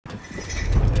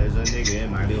a nigga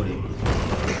in my building.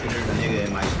 There's a nigga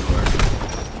in my store.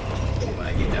 When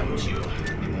I get done with you, you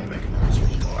won't recognize me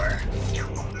anymore.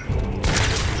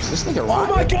 Is this nigga Oh right?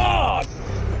 my god!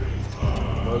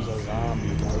 Bro's a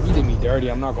zombie, bro. He did me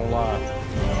dirty, I'm not gonna lie.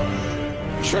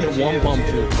 Should have one bump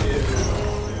too.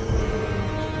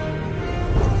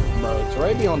 Bro,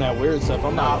 Trey be on that weird stuff.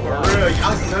 I'm not for real. I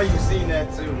know you seen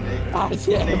that too, nigga.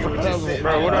 Yeah, Nigga,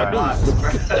 bro, what do I do?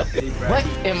 What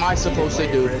am I supposed to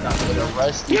do?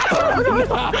 Arrest you?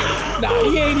 Nah,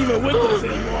 he ain't even with us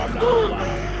anymore. I'm not gonna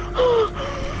lie.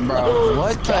 Bro,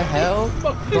 what the hell?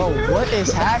 Bro, what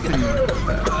is happening?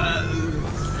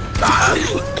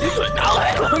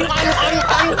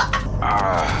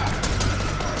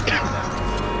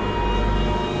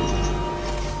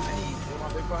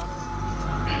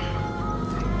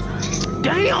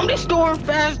 Damn, this storm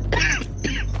fast.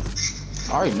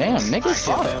 Alright, damn, nigga,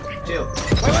 fuck. Chill. Wait.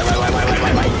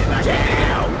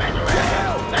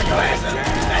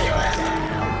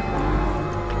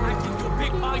 I can do a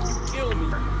big hug, you kill me.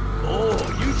 Oh,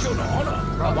 you killed the owner.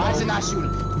 Bro, why is it not shooting?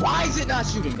 Why is it not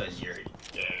shooting? Because you're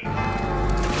gay.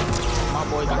 My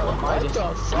boy got what the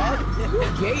fuck? You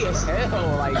gay as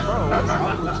hell, like, bro, what's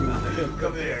wrong with you?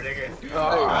 Come here, nigga.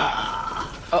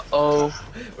 Uh-oh.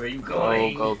 Where you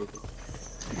going? Go. You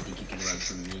think you can run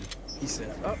from me? He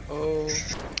said, uh-oh.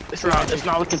 It's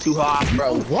not looking too hot.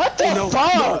 Bro, what the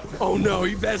fuck? No. Oh no,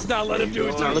 you best not let him do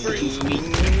it. Not looking too sweet.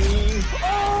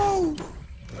 Oh!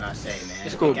 What I say, man?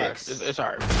 It's cool, bro. It's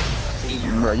alright.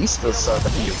 Bro, you still suck.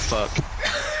 You fuck.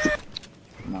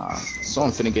 Nah,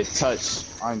 someone finna get touched.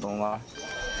 I ain't gonna lie.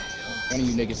 One of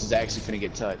you niggas is actually finna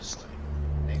get touched.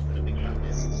 Thanks for the big round,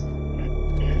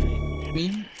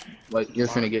 Me? Like, you're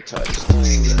finna get touched. hell?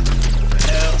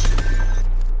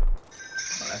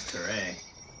 Oh, that's Teray.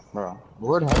 Bro,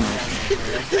 Lord help me.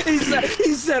 he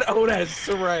said, oh, that's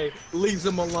Saray. Leaves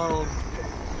him alone.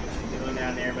 What you doing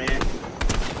down there, man?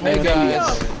 Hey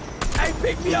guys. Hey,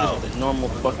 pick me up. The normal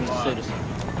fucking citizen.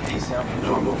 He's a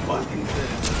normal fucking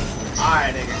citizen.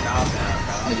 Alright, nigga, calm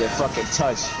down. Nigga, fucking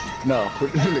touch. No,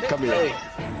 come here.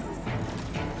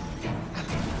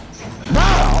 Bro, oh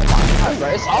my god, bro.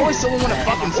 It's always someone wanna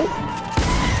fucking.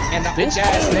 And the bitch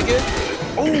ass nigga.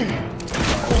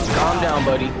 Calm down,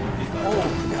 buddy. Oh,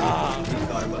 God.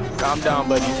 Calm down,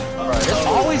 buddy. Bro, it's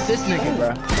always this nigga,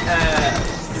 bro.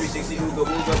 360 Ooga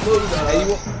Booga Booga. Hey,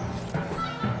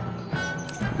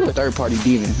 you a third party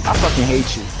demon. I fucking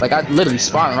hate you. Like, I literally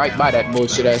spawned right by that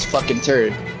bullshit ass fucking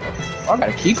turd. Oh, I got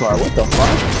a key card. What the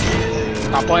fuck?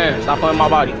 Stop playing my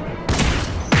body. Oh!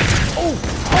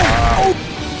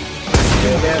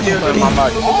 Stop playing my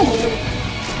body.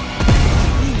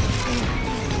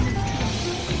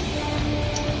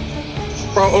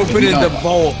 Bro, opening the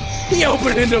vault. He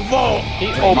opening the vault. He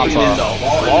opening the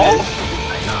wall.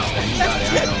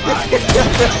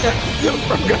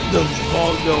 Bro, got the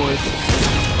vault going.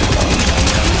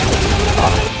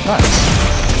 Nice.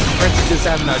 Prince just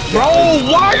having a Bro,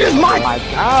 why is Oh my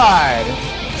god.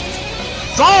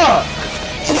 Fuck!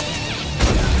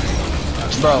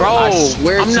 Bro, I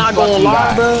swear I'm to not gonna fucking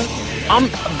lie, God.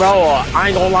 bro. I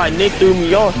ain't gonna lie. Nick threw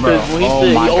me off Bro, because when he oh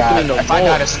said my he god. opening the If I vault.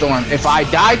 died to Storm, if I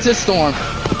died to Storm,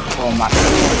 oh my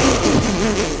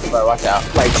god. Bro, watch out.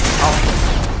 Like, oh.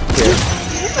 Here.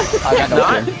 I got no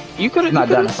care. You could have I'm not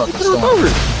dying to fucking Storm.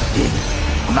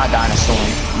 I'm not dying to Storm. No.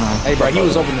 Hey, bro, he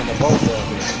was opening the vault though.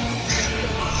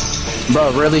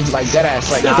 Bro, really? Like,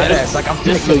 deadass, like, Nah, deadass. Like, I'm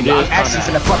finna this kill you. dude I'm is actually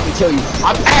kinda- finna fucking kill you.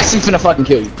 I'm actually finna fucking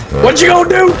kill you. What you gonna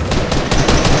do?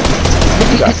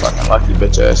 You got fucking lucky,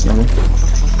 bitch ass nigga.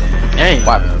 Dang.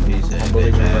 Why?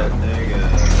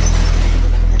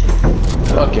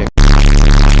 Okay.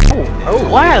 Oh,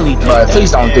 Wiley. Bro,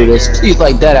 please don't do this. Please,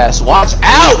 like, deadass. Watch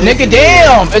out, nigga.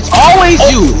 Damn. It's always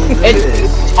you.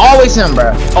 It's always him,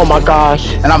 bro. Oh my gosh.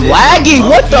 And I'm lagging.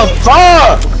 What the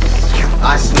fuck?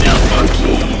 I smell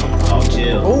monkey. Oh,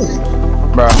 chill.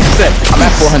 Bro, I'm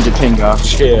at 400 ping, y'all.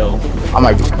 Chill. I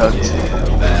might be cooked. Yeah,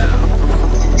 bad.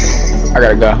 I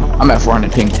gotta go. I'm at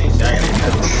 400 ping.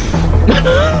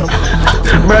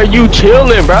 Bro, you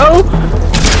chilling, bro?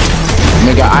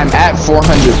 Nigga, I'm at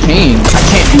 400 ping. I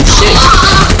can't do shit.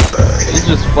 It's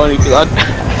just funny because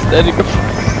that nigga.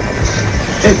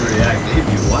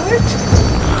 What?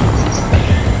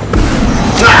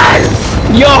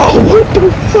 Yo, what the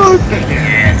fuck?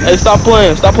 Hey, stop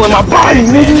playing my body,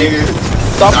 nigga.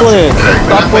 Stop playing.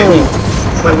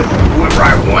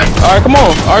 Right one. Alright, come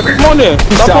on then.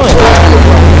 Stop playing.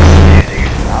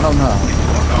 I don't know.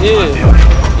 Yeah.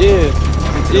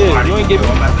 You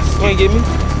ain't get me.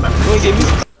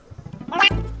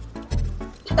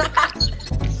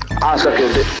 I'll suck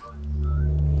your dick.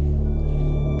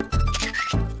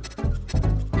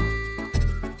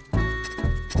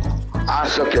 I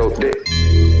suck your dick.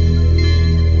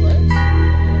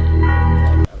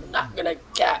 Not gonna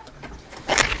cap.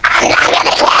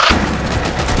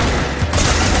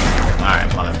 Alright,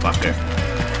 motherfucker.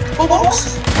 Full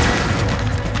box?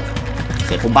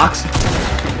 Okay, full box.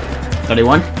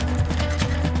 31.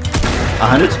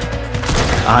 100. 100.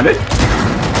 100.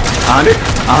 100.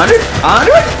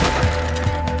 100.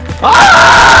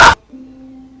 Ah!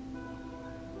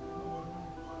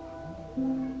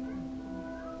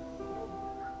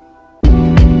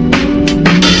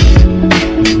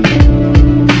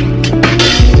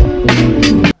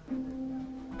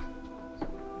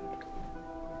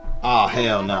 Oh,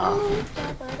 hell no.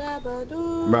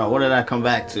 Bro, what did I come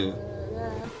back to?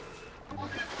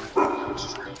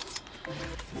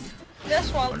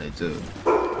 This one. What did they do?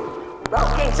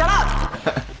 Bro, King, shut up!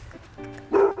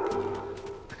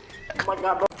 Oh my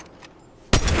god, bro.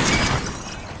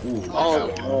 Ooh, I Oh,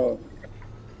 got one. oh.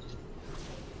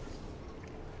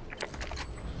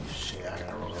 Shit, I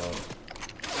gotta reload.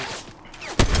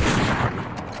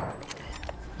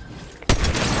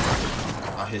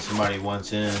 I'll hit somebody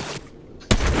once in. Shit.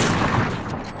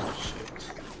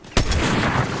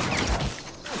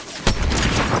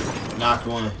 Knocked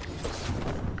one.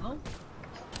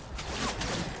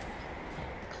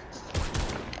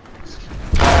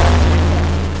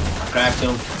 Cracked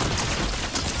him.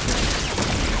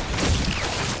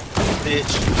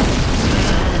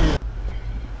 Bitch.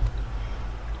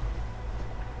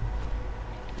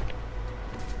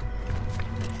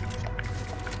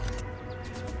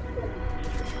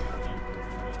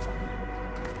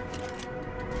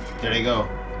 There they go.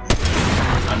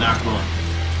 I knocked one.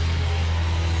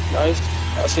 Nice.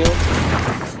 I see him.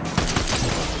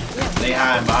 They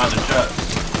hiding behind the truck.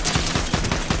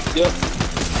 Yep.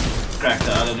 Cracked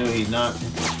the other dude, he's knocked.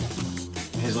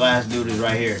 His last dude is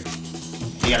right here.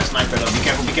 He got a sniper though. Be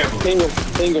careful, be careful. Ping him.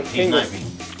 Ping him. He Ping him. sniped me.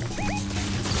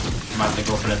 I'm about to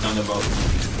go for the thunderbolt.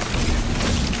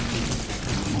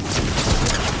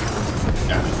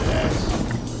 Got his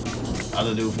ass.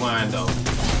 Other dude flying though.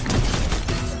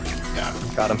 Got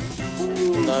him. Got him.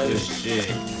 Ooh, Good nice. shit.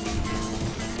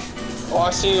 Oh, I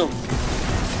see him.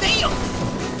 Damn!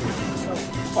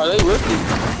 Oh, they ripped it.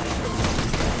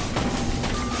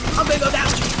 I'm gonna go down.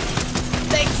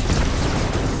 Thanks.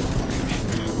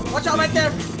 Watch out right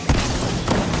there.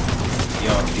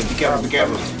 Yo, be careful, be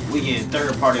careful. We getting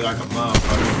third party like a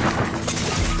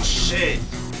motherfucker. Shit.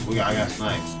 I got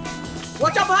sniped.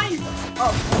 Watch out behind you.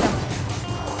 Oh,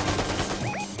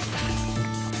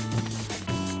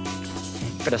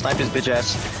 Could have sniped his bitch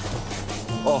ass.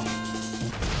 Oh.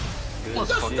 Good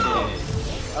Let's shit. go.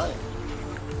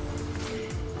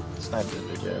 Sniped his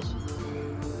bitch ass.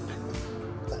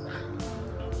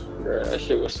 Bruh, that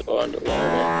shit was so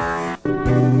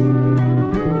underwhelming.